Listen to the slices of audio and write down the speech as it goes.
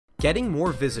Getting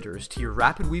more visitors to your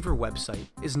RapidWeaver website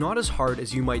is not as hard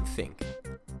as you might think.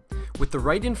 With the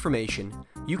right information,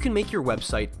 you can make your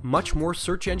website much more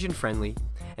search engine friendly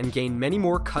and gain many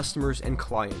more customers and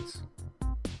clients.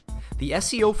 The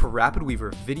SEO for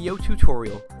RapidWeaver video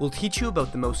tutorial will teach you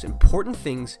about the most important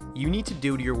things you need to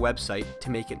do to your website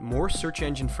to make it more search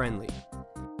engine friendly.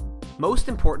 Most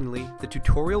importantly, the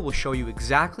tutorial will show you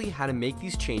exactly how to make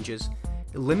these changes,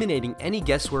 eliminating any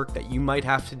guesswork that you might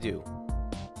have to do.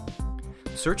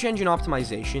 Search engine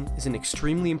optimization is an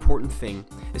extremely important thing,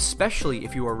 especially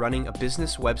if you are running a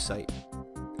business website.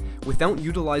 Without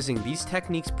utilizing these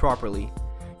techniques properly,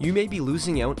 you may be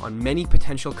losing out on many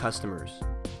potential customers.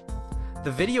 The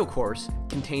video course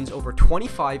contains over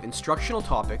 25 instructional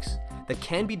topics that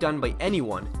can be done by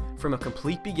anyone from a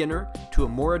complete beginner to a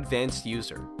more advanced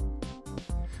user.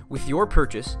 With your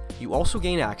purchase, you also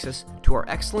gain access to our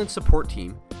excellent support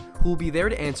team who will be there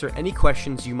to answer any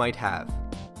questions you might have.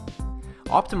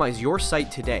 Optimize your site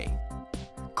today.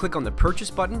 Click on the purchase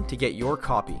button to get your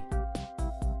copy.